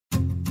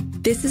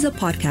This is a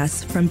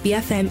podcast from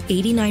BFM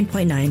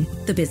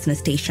 89.9, the business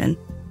station.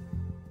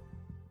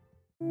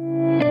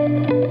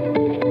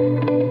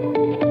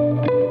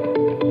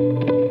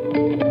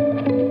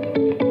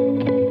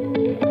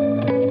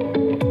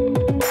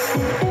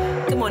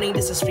 Good morning,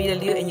 this is Frida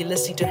Liu and you're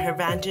listening to Her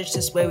Vantage.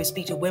 This is where we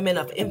speak to women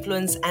of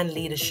influence and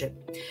leadership.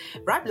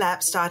 Ripe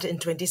Lab started in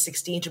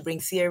 2016 to bring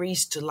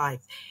theories to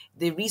life.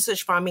 They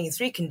research farming in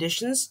 3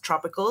 conditions: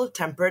 tropical,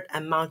 temperate,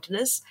 and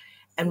mountainous.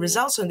 And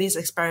results from these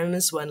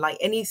experiments were unlike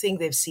anything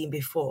they've seen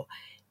before.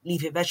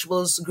 Leafy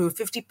vegetables grew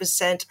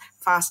 50%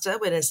 faster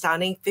with an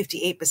astounding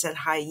 58%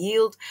 higher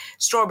yield.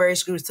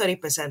 Strawberries grew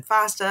 30%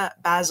 faster.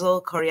 Basil,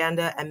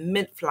 coriander, and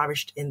mint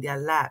flourished in their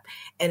lab.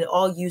 And it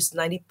all used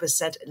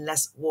 90%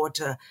 less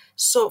water.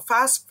 So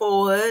fast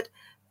forward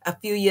a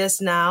few years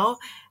now,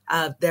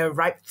 they're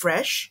ripe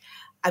fresh.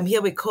 I'm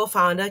here with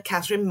co-founder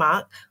Catherine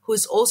Mark, who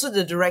is also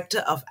the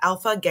director of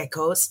Alpha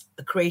Geckos,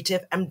 a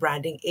creative and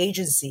branding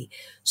agency.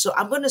 So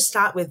I'm going to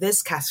start with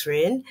this,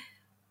 Catherine.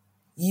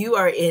 You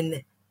are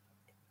in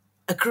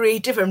a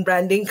creative and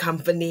branding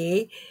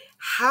company.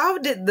 How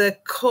did the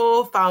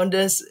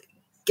co-founders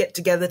get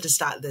together to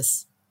start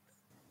this?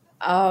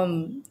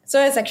 So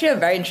it's actually a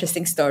very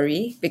interesting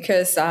story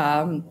because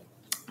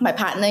my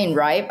partner in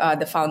Ripe,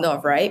 the founder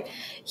of Ripe,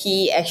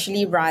 he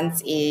actually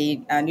runs a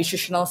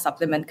nutritional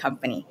supplement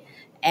company.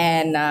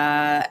 And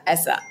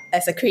as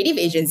a creative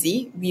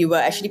agency, we were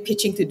actually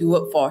pitching to do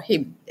work for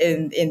him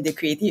in the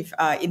creative,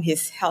 in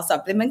his health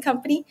supplement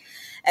company.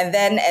 And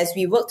then as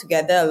we worked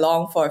together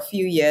along for a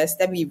few years,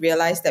 then we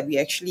realized that we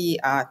actually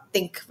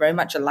think very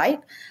much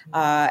alike,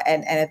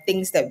 and the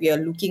things that we are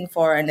looking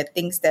for and the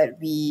things that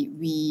we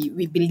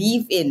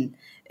believe in,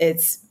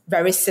 it's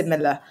very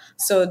similar.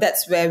 So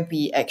that's where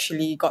we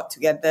actually got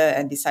together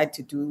and decided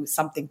to do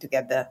something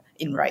together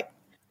in Ripe.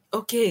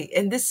 Okay,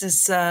 and this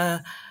is...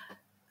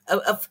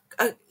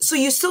 so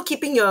you're still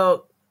keeping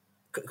your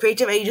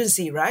creative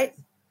agency, right?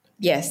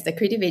 Yes, the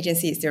creative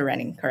agency is still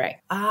running,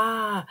 correct.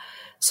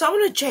 So I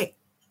want to check,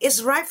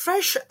 is Ripe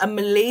Fresh a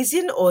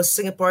Malaysian or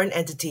Singaporean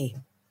entity?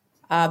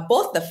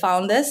 Both the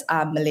founders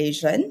are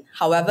Malaysian.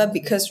 However,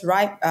 because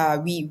Ripe,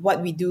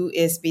 what we do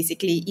is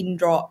basically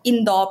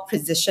indoor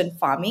precision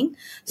farming.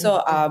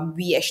 So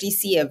we actually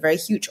see a very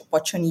huge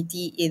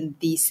opportunity in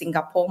the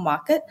Singapore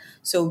market.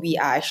 So we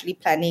are actually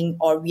planning,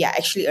 or we are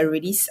actually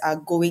already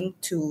going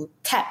to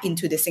tap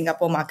into the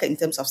Singapore market in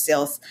terms of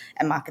sales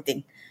and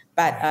marketing.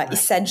 But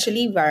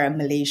essentially, we're a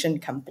Malaysian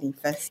company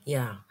first.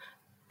 Yeah.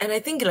 And I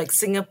think like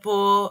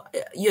Singapore,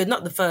 you're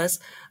not the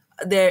first.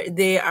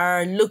 They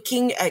are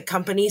looking at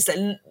companies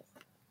that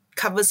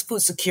covers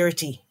food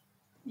security.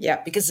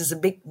 Yeah, because it's a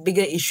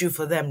bigger issue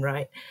for them,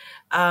 right?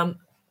 I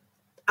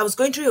was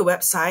going through your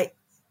website.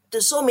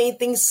 There's so many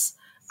things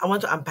I want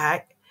to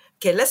unpack.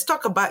 Okay, let's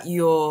talk about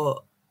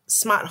your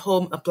smart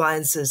home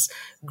appliances,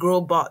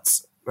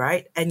 GrowBots,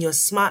 right? And your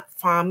smart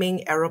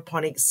farming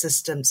aeroponic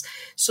systems.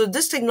 So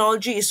this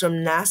technology is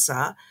from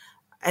NASA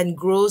and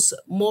grows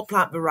more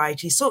plant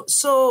varieties.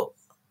 So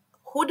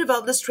who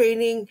developed this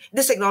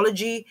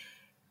technology?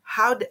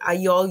 How are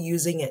you all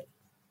using it?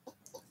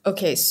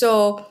 Okay,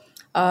 so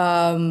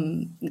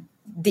the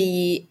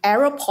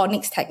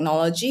aeroponics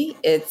technology,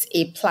 it's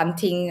a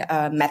planting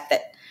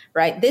method,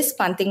 right? This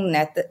planting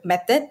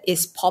method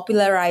is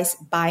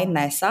popularized by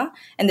NASA,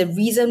 and the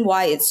reason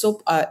why it's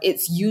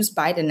used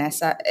by the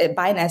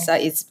NASA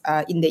is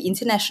in the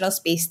International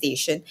Space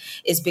Station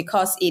is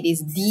because it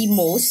is the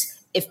most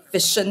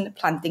efficient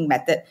planting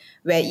method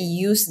where you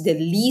use the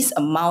least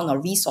amount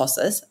of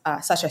resources,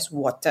 such as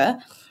water,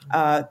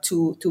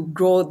 to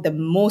grow the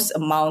most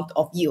amount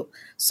of yield.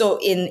 So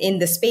in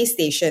the space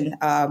station,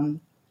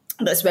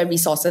 that's where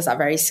resources are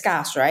very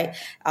scarce, right?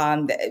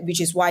 Which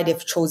is why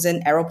they've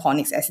chosen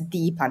aeroponics as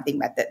the planting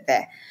method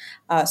there.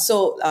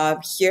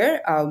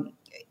 Here,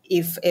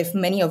 if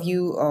many of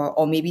you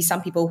or maybe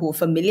some people who are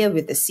familiar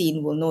with the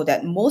scene will know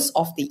that most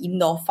of the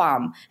indoor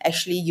farm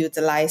actually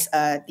utilize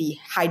the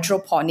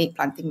hydroponic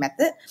planting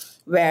method,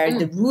 where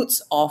the roots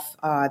of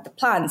the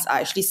plants are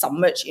actually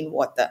submerged in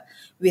water.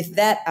 With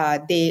that,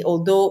 they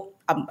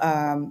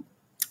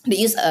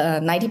use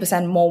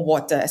 90% more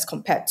water as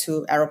compared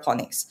to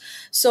aeroponics.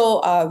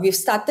 So we've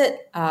started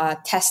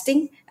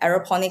testing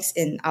aeroponics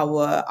in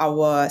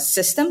our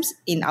systems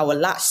in our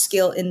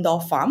large-scale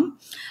indoor farm.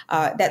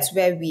 That's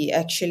where we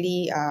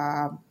actually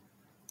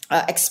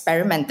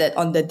experimented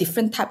on the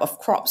different type of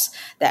crops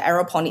that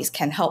aeroponics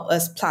can help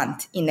us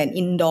plant in an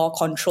indoor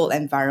controlled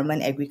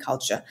environment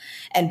agriculture.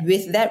 And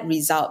with that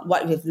result,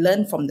 what we've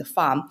learned from the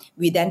farm,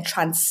 we then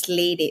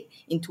translate it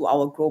into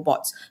our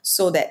GrowBots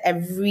so that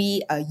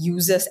every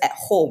users at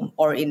home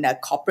or in a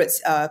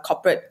corporate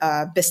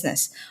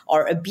business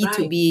or a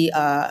B2B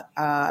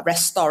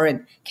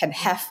restaurant can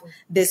have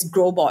this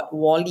GrowBot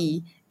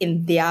Wally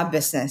in their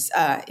business,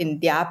 in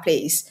their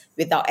place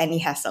without any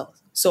hassle.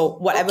 So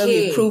whatever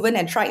we've proven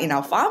and tried in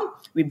our farm,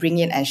 we bring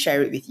it and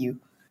share it with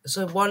you.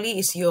 So Wally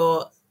is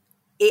your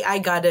AI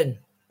garden.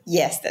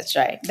 Yes, that's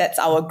right. That's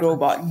our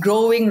GrowBot,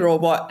 growing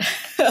robot.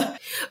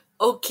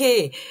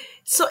 Okay.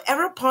 So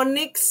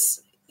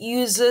aeroponics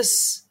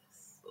uses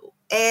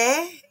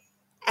air,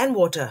 and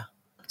water.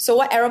 So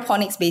what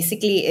aeroponics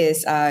basically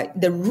is,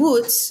 the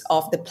roots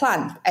of the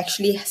plant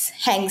actually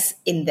hangs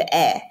in the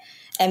air.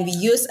 And we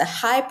use a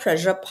high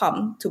pressure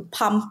pump to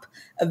pump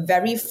a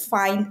very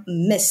fine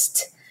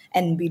mist.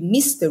 And we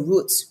mix the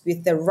roots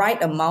with the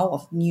right amount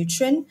of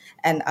nutrient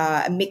and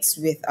mix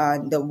with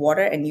the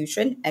water and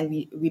nutrient. And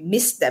we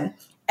mix them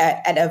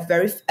at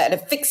a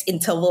fixed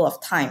interval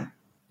of time.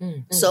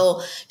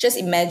 So just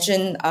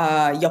imagine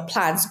your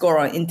plants go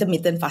on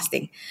intermittent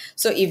fasting.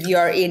 So if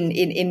you're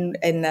in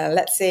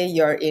let's say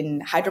you're in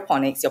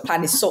hydroponics, your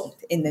plant is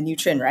soaked in the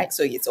nutrient, right?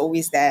 So it's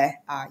always there.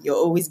 You're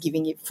always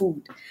giving it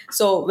food.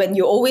 So when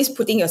you're always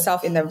putting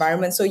yourself in the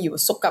environment, so you will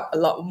soak up a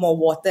lot more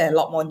water and a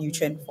lot more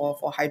nutrient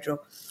for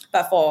hydro.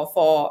 But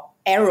for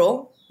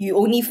aero, you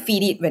only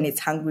feed it when it's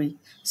hungry.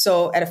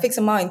 So at a fixed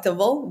amount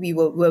interval,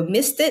 we'll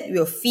mist it,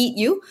 we'll feed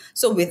you.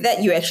 So with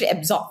that, you actually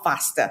absorb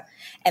faster.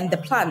 And the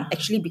plant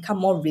actually become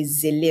more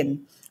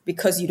resilient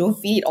because you don't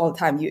feed it all the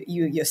time.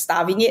 You're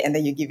starving it and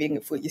then you're giving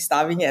it food. You're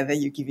starving it and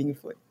then you're giving it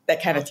food.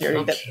 That kind of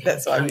theory.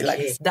 That's what we like.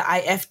 The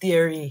IF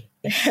theory.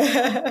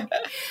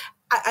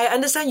 I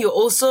understand you're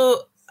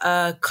also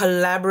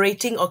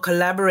collaborating or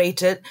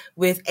collaborated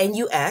with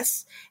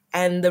NUS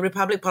and the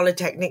Republic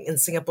Polytechnic in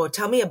Singapore.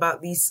 Tell me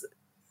about these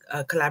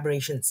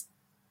collaborations.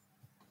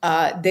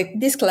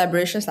 These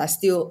collaborations are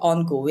still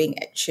ongoing,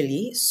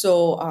 actually.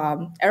 So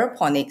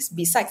aeroponics,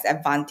 besides the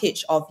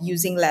advantage of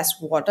using less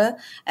water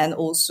and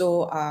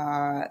also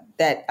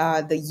that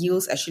the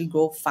yields actually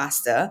grow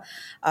faster,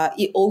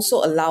 it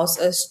also allows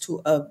us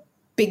to a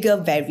bigger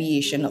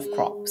variation of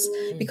crops,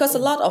 because a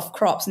lot of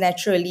crops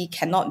naturally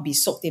cannot be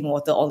soaked in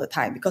water all the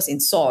time, because in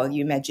soil,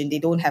 you imagine they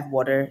don't have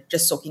water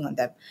just soaking on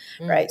them,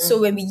 right? So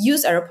when we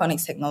use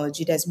aeroponics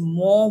technology, there's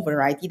more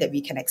variety that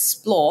we can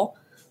explore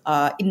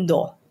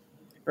indoor,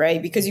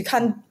 right? Because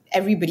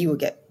everybody will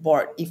get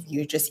bored if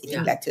you're just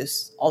eating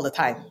lettuce all the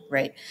time,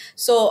 right?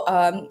 So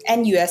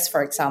NUS,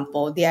 for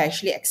example, they are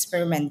actually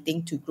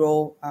experimenting to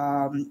grow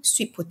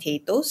sweet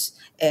potatoes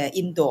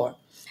indoor.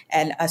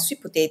 And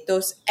sweet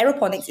potatoes,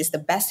 aeroponics is the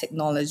best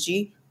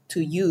technology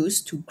to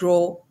use to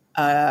grow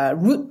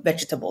root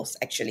vegetables,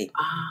 actually.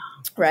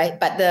 Right,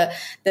 but the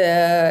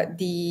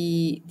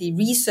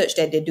research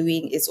that they're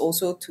doing is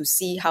also to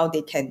see how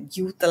they can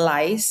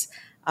utilize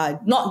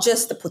not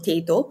just the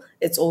potato,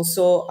 it's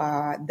also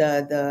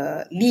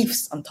the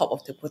leaves on top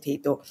of the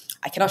potato.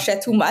 I cannot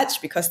share too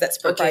much because that's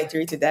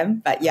proprietary to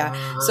them. But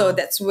so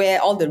that's where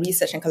all the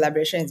research and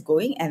collaboration is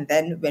going. And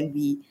then when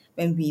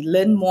we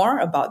learn more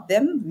about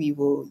them, we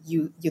will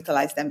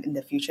utilize them in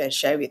the future and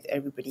share with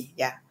everybody.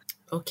 Yeah.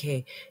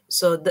 Okay.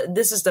 So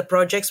this is the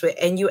projects with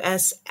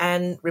NUS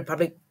and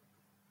Republic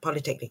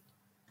Polytechnic.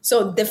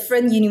 So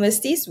different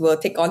universities will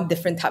take on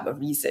different type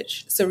of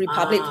research. So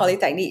Republic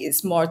Polytechnic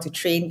is more to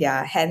train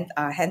their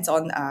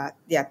hands-on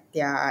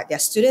their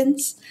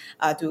students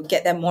to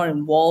get them more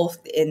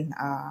involved in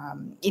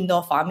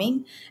indoor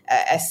farming.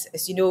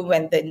 As you know,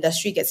 when the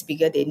industry gets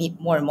bigger, they need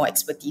more and more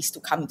expertise to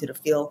come into the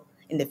field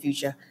in the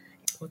future.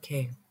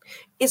 Okay.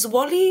 Is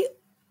WALL-E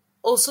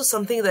also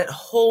something that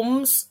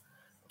homes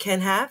can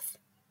have?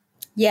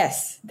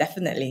 Yes,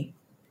 definitely.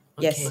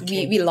 Yes,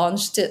 we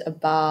launched it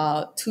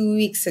about 2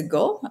 weeks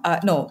ago.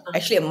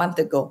 Actually a month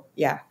ago.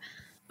 Yeah.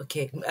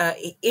 Okay.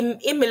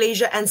 In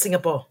Malaysia and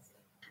Singapore?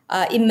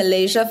 In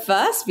Malaysia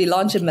first. We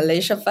launched in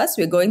Malaysia first.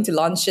 We're going to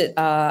launch it.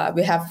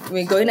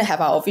 We're going to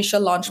have our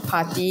official launch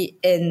party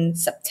in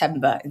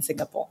September in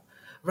Singapore.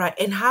 Right.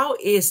 And how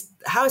is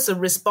the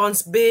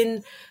response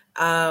been?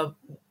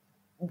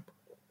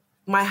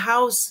 My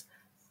house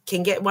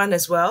can get one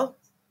as well.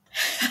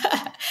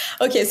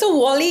 Okay, so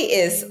WALL-E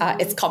is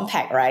it's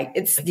compact, right?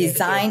 It's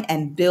designed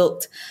and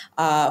built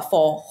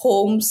for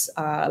homes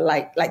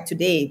like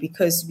today,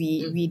 because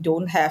we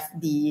don't have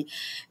the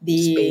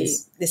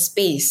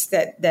space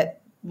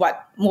that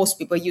what most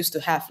people used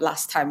to have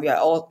last time. We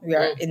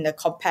are in the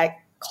compact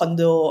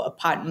condo,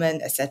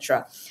 apartment,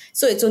 etc.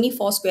 So it's only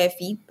 4 square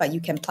feet, but you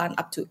can plant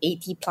up to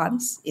 80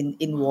 plants in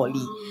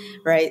WALL-E,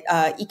 right?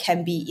 It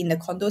can be in a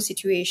condo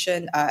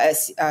situation, a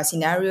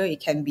scenario. It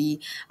can be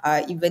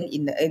even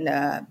in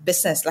a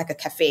business like a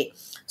cafe.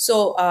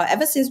 So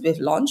ever since we've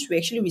launched, we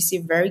actually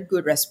received very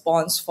good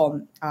response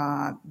from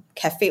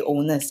cafe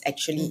owners,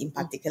 actually, in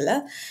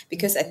particular,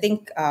 because I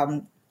think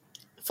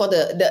for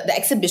the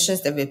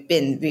exhibitions that we've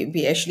been,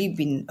 we actually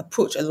been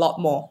approached a lot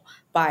more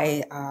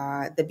by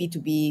the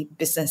B2B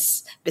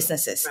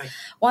businesses. Right.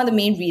 One of the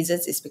main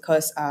reasons is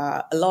because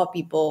a lot of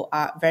people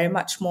are very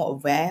much more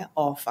aware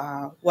of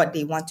what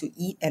they want to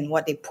eat and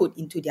what they put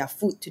into their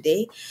food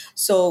today.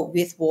 So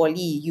with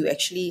WALL-E, you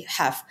actually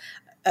have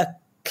a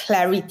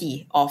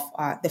clarity of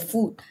the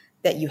food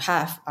that you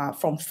have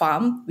from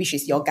farm, which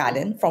is your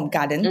garden, from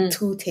garden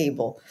to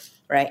table.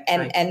 Right.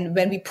 And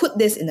when we put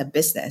this in a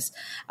business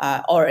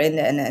or in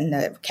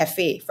a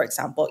cafe, for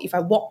example, if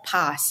I walk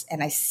past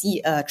and I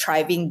see a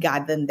thriving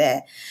garden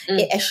there,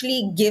 it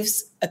actually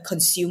gives a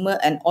consumer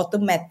an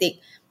automatic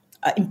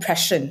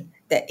impression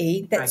that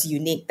that's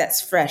unique, that's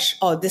fresh,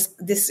 or this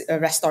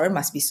restaurant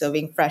must be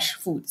serving fresh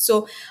food.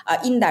 So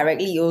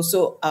indirectly,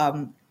 also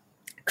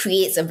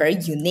creates a very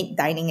unique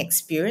dining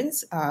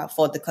experience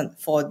for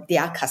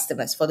their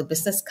customers, for the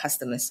business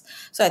customers.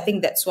 So I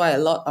think that's why a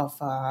lot of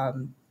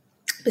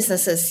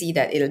businesses see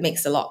that it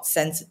makes a lot of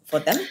sense for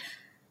them.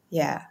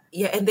 Yeah.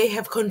 Yeah, and they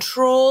have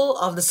control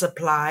of the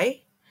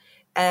supply,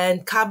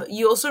 and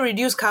you also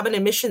reduce carbon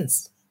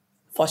emissions.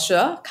 For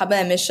sure,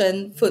 carbon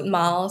emission, food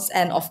miles,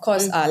 and of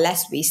course,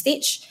 less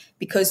wastage,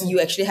 because you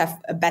actually have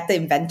a better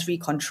inventory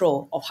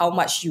control of how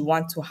much you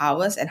want to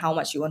harvest and how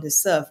much you want to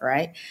serve,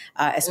 right?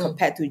 As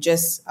compared to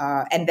just,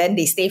 and then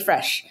they stay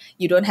fresh.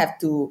 You don't have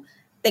to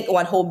take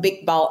one whole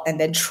big bowl and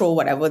then throw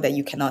whatever that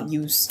you cannot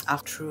use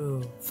after.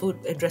 True.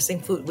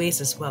 Addressing food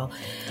waste as well.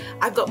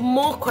 I've got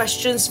more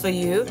questions for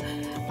you.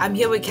 I'm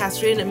here with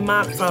Catherine and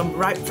Mark from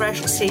Ripe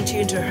Fresh. Stay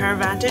tuned to Her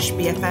Vantage,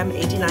 BFM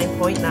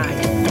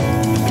 89.9.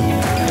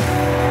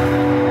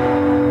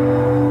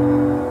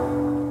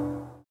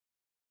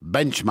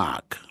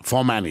 Benchmark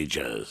for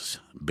Managers,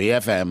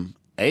 BFM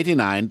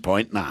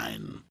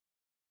 89.9.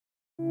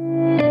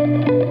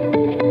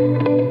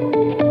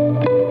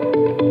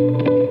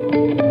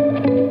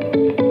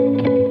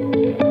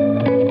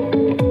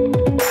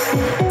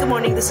 Good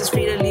morning, this is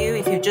Frida Liu.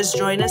 If you just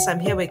joined us, I'm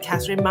here with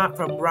Catherine Mark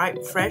from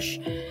Ripe Fresh.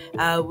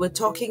 We're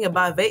talking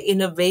about a very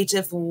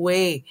innovative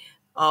way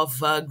of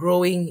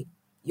growing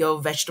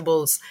your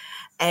vegetables.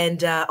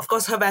 And of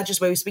course, Her Vantage,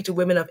 where we speak to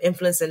women of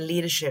influence and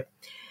leadership.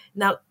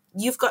 Now,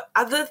 you've got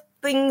other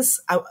things.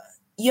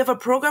 You have a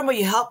program where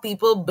you help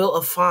people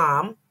build a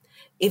farm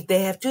if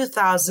they have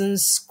 2,000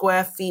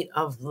 square feet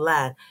of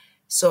land.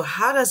 So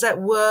how does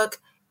that work?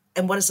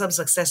 And what are some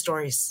success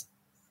stories?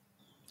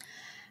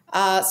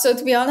 So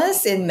to be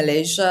honest, in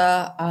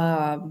Malaysia,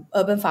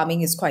 urban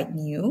farming is quite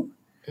new.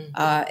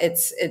 And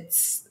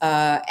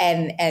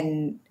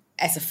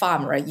as a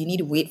farm, right, you need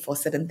to wait for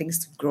certain things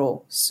to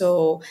grow.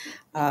 So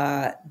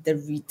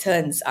the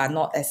returns are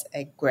not as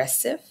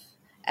aggressive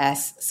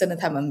as certain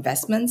type of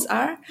investments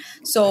are.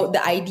 So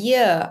the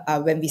idea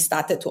when we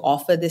started to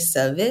offer this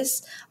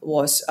service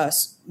was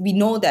we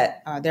know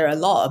that there are a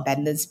lot of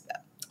abandoned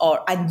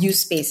or unused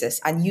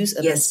spaces, unused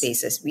urban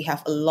spaces. We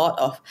have a lot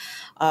of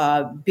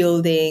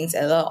buildings,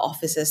 a lot of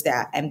offices that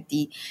are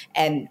empty.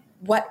 And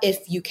what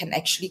if you can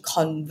actually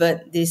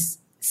convert this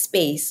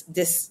space,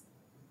 this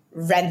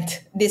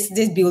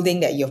building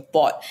that you've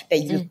bought, that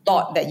you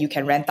thought that you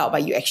can rent out,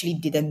 but you actually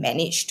didn't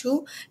manage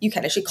to, you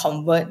can actually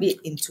convert it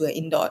into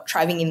an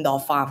thriving indoor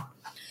farm.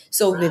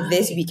 So with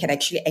this, we can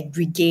actually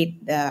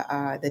aggregate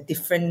the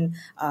different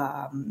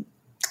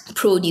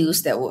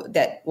produce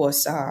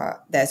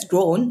that's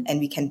grown, and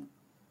we can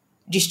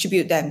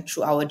distribute them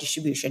through our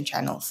distribution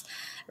channels,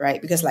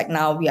 right? Because like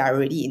now we are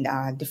already in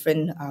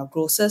different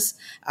grocers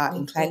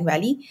in Klang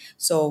Valley,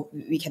 so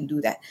we can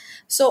do that.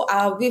 So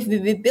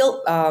we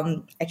built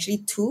actually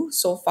 2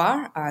 so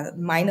far,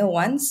 minor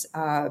ones.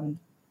 I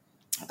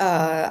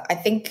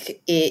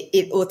think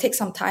it will take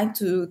some time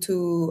to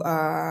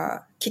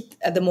kick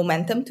the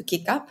momentum to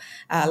kick up.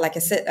 Like I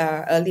said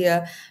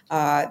earlier,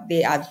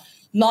 they are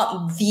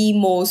not the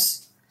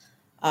most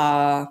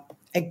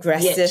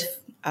aggressive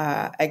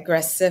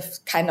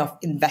kind of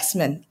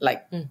investment.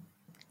 Like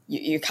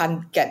you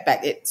can't get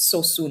back it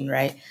so soon,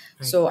 right?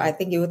 So I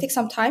think it will take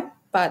some time,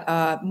 but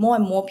more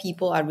and more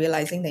people are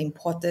realizing the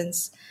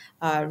importance,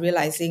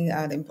 realizing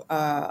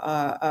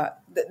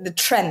the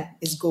trend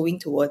is going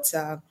towards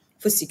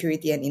food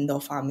security and indoor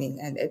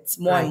farming, and it's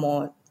more and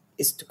more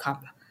is to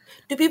come.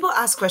 Do people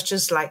ask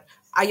questions like,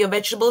 are your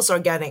vegetables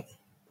organic?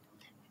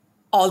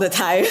 All the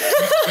time.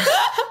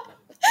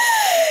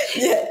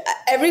 Yeah,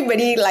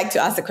 everybody like to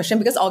ask the question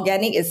because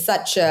organic is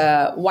such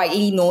a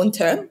widely known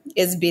term.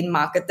 It's been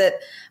marketed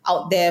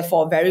out there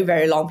for a very,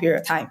 very long period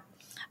of time.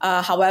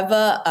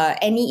 However,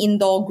 any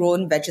indoor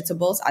grown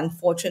vegetables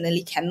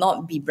unfortunately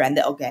cannot be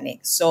branded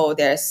organic. So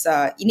it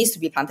needs to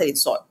be planted in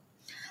soil.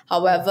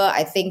 However,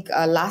 I think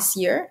last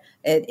year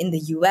in the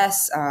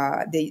US,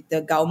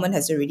 the government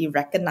has already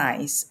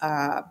recognized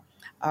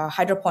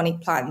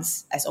hydroponic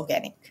plants as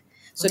organic.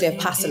 So they've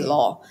passed a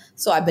law.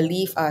 So I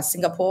believe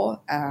Singapore,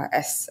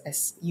 as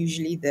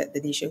usually the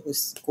nation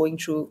who's going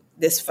through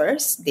this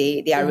first,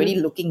 they are really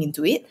looking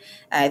into it.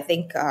 I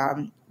think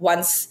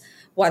once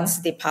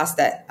they pass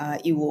that,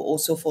 it will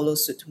also follow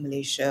suit to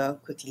Malaysia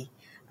quickly.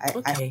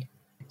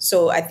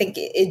 So I think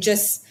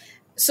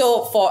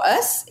so for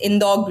us,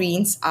 indoor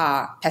greens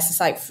are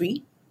pesticide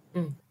free,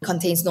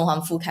 contains no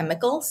harmful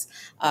chemicals.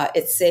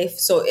 It's safe.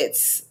 So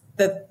it's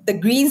the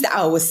greens that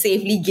I will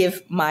safely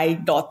give my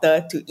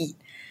daughter to eat.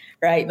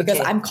 Right, because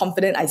I'm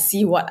confident I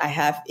see what I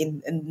have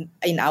in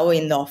our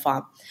indoor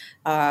farm.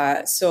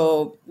 But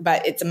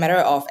it's a matter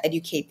of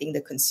educating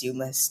the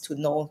consumers to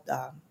know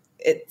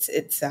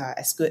it's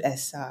as good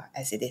as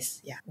it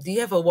is. Yeah. Do you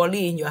have a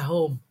Wally in your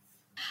home?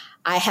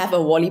 I have a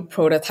Wally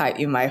prototype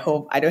in my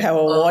home. I don't have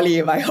a Wally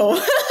in my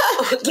home.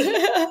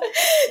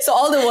 So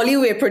all the Wally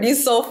we've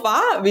produced so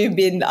far, we've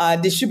been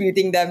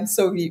distributing them.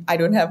 So I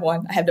don't have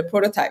one. I have the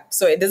prototype.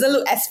 So it doesn't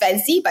look as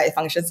fancy, but it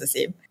functions the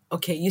same.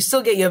 Okay, you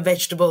still get your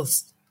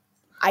vegetables.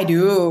 I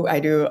do,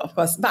 of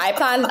course. But I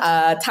plant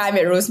thyme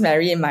and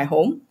rosemary in my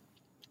home.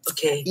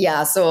 Okay.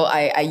 Yeah, so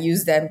I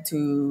use them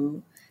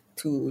to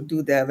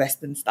do the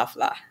Western stuff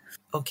lah.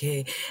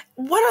 Okay.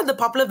 What are the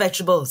popular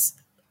vegetables?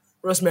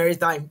 Rosemary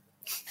thyme.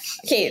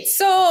 Okay,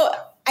 so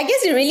I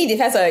guess it really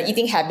depends on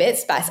eating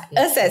habits, but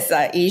us as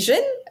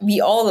Asian,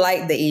 we all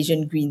like the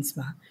Asian greens,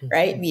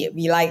 right?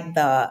 We like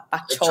the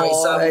bak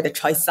choy, the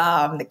choy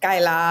sam, the kai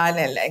lan,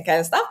 and that kind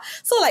of stuff.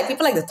 So like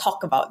people like to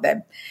talk about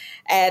them.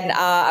 And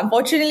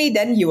unfortunately,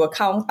 then you will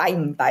count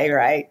thai,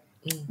 right?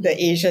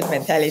 The Asian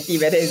mentality,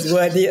 whether it's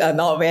worth it or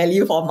not,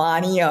 value for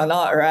money or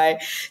not,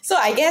 right? So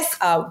I guess,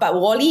 but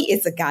Wally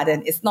is a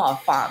garden. It's not a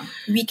farm.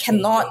 We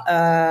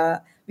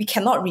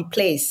cannot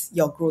replace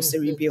your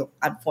grocery bill,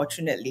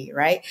 unfortunately,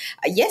 right?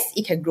 Yes,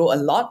 it can grow a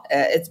lot.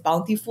 It's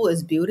bountiful,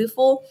 it's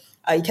beautiful.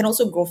 It can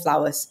also grow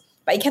flowers,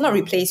 but it cannot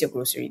replace your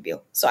grocery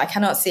bill. So I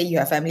cannot say you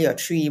have family of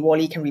 3,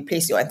 Wally can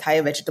replace your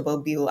entire vegetable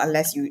bill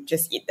unless you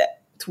just eat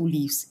that 2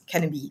 leaves.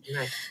 Can it be?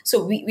 Right.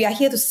 So we are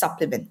here to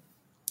supplement.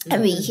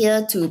 And we're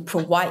here to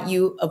provide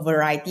you a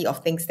variety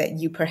of things that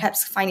you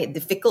perhaps find it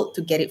difficult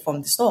to get it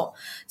from the store.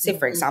 Say,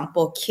 for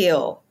example,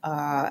 kale.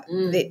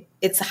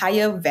 It's a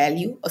higher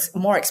value,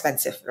 more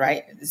expensive,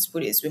 right? Let's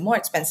put it this way, more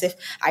expensive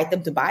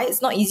item to buy.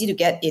 It's not easy to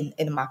get in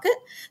the market.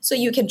 So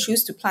you can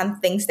choose to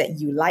plant things that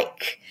you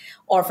like.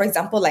 Or for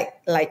example,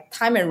 like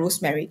thyme and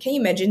rosemary. Can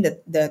you imagine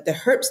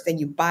the herbs that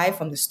you buy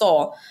from the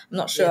store? I'm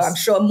not sure. Yes. I'm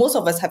sure most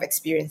of us have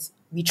experience.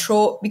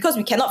 Because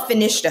we cannot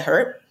finish the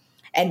herb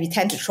and we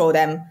tend to throw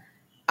them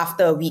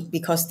after a week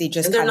because they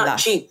just And they're can't not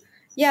last. cheap.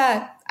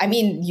 Yeah, I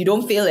mean, you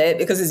don't feel it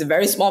because it's a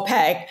very small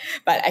pack,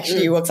 but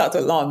actually it works out to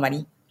a lot of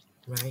money.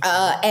 Right.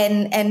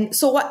 And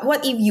so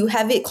what if you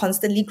have it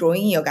constantly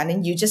growing in your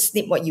garden? You just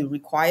snip what you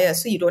require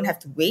so you don't have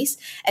to waste.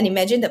 And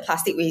imagine the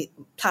plastic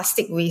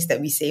waste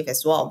that we save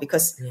as well,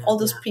 because all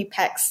those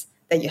pre-packs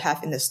that you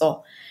have in the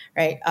store,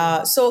 right?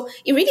 So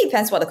it really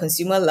depends what the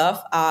consumer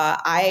love.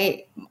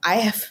 I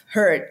have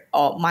heard,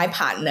 or my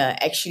partner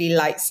actually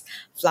likes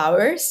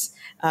flowers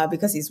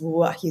because his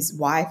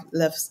wife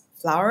loves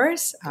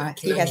flowers.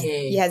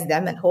 He has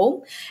them at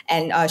home,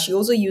 and she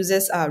also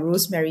uses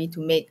rosemary to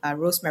make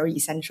rosemary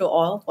essential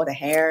oil for the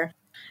hair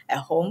at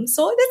home.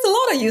 So there's a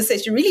lot of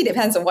usage. It really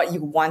depends on what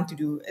you want to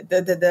do.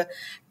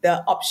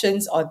 The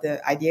options or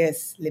the idea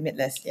is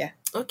limitless. Yeah.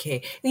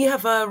 Okay. You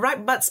have a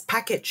Ripe Buds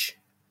package.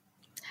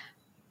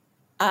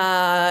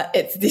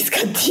 It's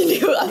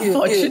discontinued,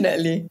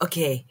 unfortunately.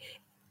 Okay.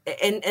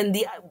 And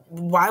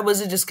why was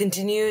it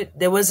discontinued?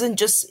 There wasn't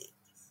just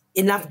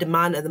enough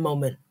demand at the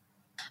moment.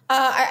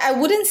 I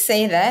wouldn't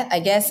say that. I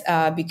guess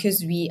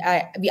because we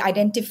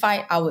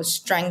identify our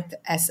strength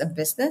as a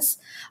business.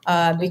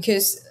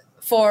 Because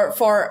for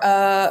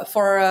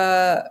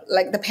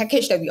like the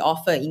package that we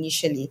offer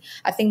initially,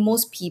 I think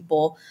most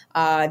people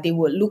they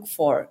would look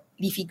for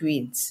leafy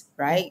greens,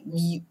 right?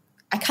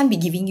 I can't be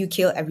giving you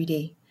kale every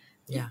day.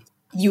 Yeah.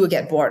 You will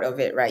get bored of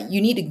it, right? You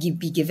need to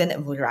be given a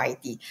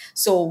variety.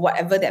 So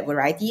whatever that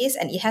variety is,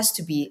 and it has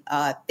to be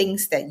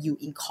things that you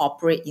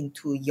incorporate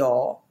into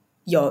your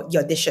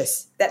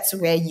dishes. That's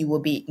where you will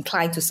be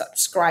inclined to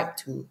subscribe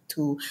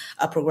to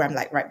a program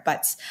like Ripe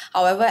Buds.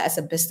 However, as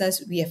a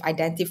business, we have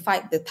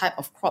identified the type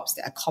of crops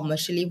that are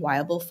commercially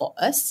viable for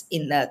us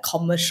in a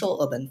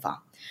commercial urban farm,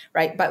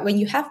 right? But when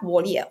you have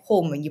Wally at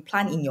home, when you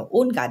plant in your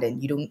own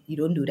garden, you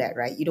don't do that,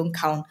 right? You don't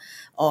count,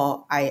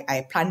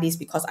 I plant this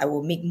because I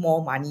will make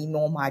more money,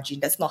 more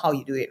margin. That's not how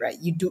you do it, right?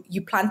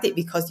 You plant it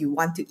because you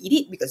want to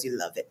eat it, because you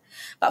love it.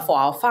 But for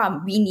our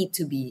farm, we need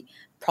to be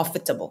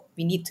profitable.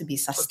 We need to be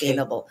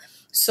sustainable. Okay.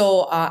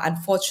 So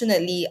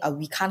unfortunately,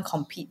 we can't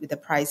compete with the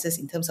prices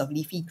in terms of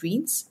leafy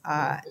greens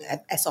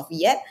as of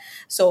yet.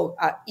 So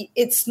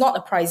it's not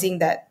a pricing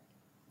that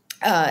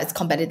it's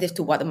competitive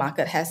to what the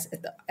market has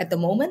at the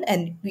moment.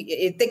 And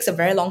it takes a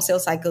very long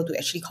sales cycle to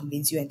actually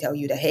convince you and tell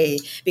you that, hey,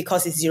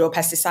 because it's zero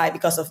pesticide,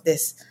 because of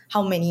this,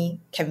 how many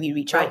can we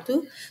reach out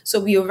to? So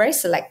we are very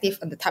selective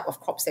on the type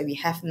of crops that we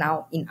have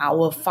now in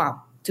our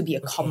farm to be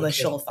a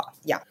commercial farm.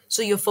 Yeah.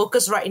 So your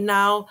focus right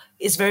now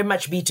is very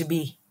much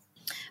B2B?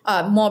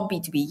 More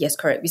B2B, yes,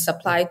 correct. We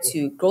supply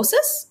to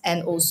grocers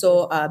and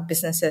also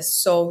businesses.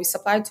 So we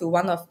supply to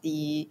one of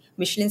the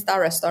Michelin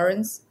star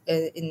restaurants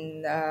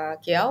in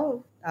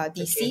KL,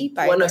 DC.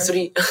 Okay. One of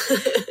 3.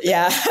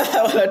 Yeah,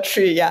 1 of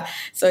 3, yeah.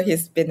 So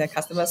he's been a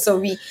customer. So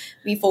we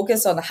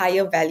focus on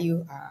higher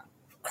value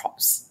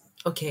crops.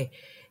 Okay.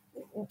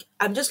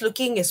 I'm just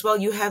looking as well.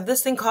 You have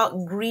this thing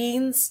called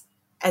Greens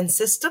and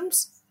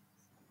Systems.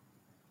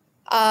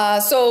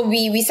 So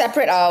we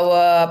separate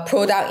our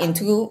product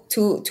into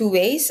two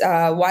ways.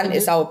 One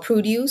is our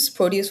produce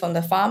from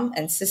the farm,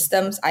 and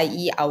systems,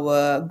 i.e.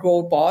 our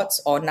grow bots,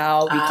 or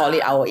now we call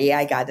it our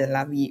AI garden.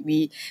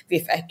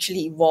 We've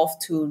actually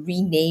evolved to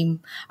rename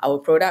our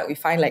product. We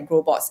find like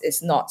grow bots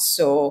is not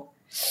so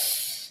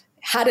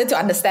harder to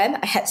understand.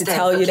 I had to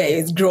tell you that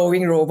it's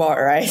growing robot,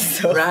 right?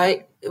 So,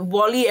 right.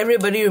 Wally,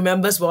 everybody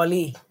remembers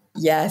Wally.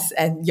 Yes,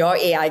 and your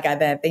AI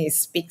garden, I think it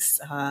speaks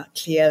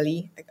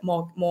clearly,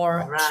 more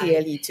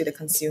clearly to the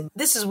consumer.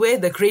 This is where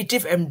the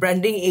creative and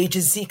branding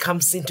agency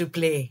comes into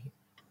play.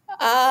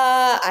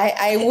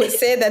 I would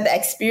say that the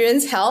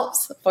experience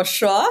helps for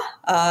sure.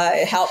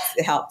 It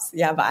helps.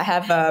 Yeah, but I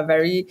have a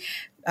very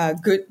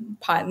good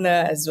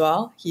partner as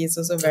well. He is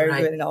also very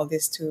good in all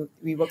this too.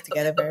 We work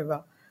together very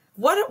well.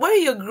 What are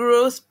your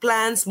growth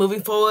plans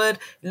moving forward?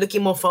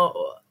 Looking more for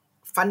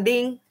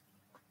funding?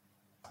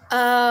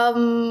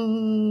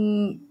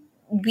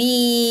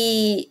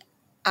 We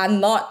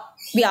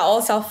are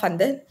all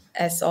self-funded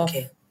as of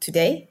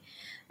today.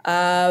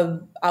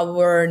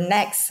 Our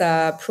next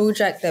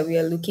project that we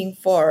are looking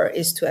for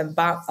is to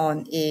embark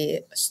on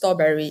a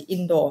strawberry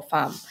indoor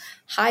farm.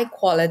 High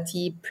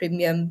quality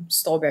premium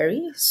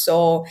strawberry.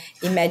 So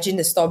imagine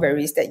the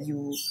strawberries that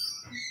you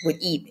would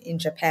eat in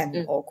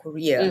Japan or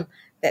Korea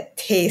that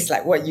taste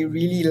like what you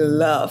really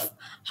love.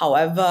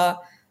 However,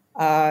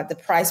 the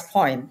price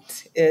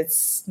point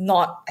is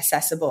not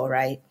accessible,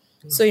 right?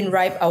 So in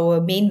Ripe,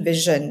 our main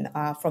vision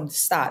from the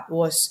start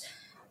was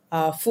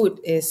food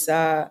is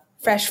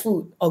fresh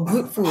food or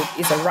good food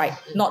is a right,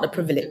 not a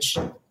privilege.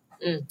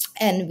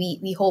 And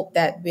we hope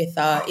that with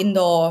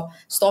indoor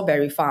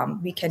strawberry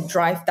farm, we can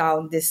drive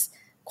down this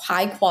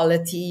high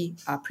quality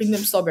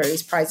premium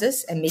strawberries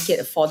prices and make it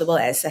affordable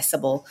and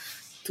accessible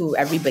to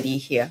everybody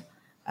here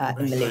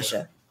in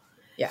Malaysia.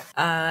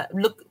 Yeah.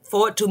 Look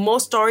forward to more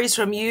stories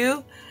from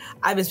you.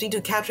 I've been speaking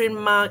to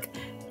Catherine Mak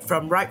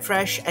from Ripe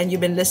Fresh, and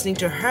you've been listening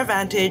to Her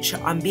Vantage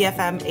on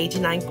BFM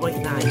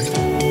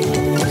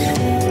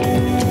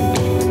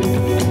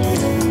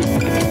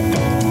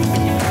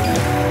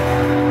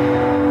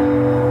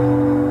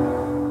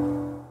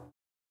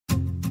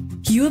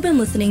You have been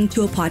listening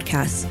to a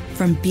podcast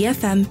from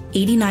BFM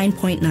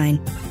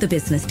 89.9, the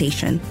business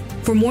station.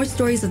 For more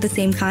stories of the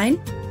same kind,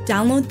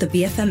 download the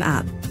BFM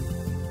app.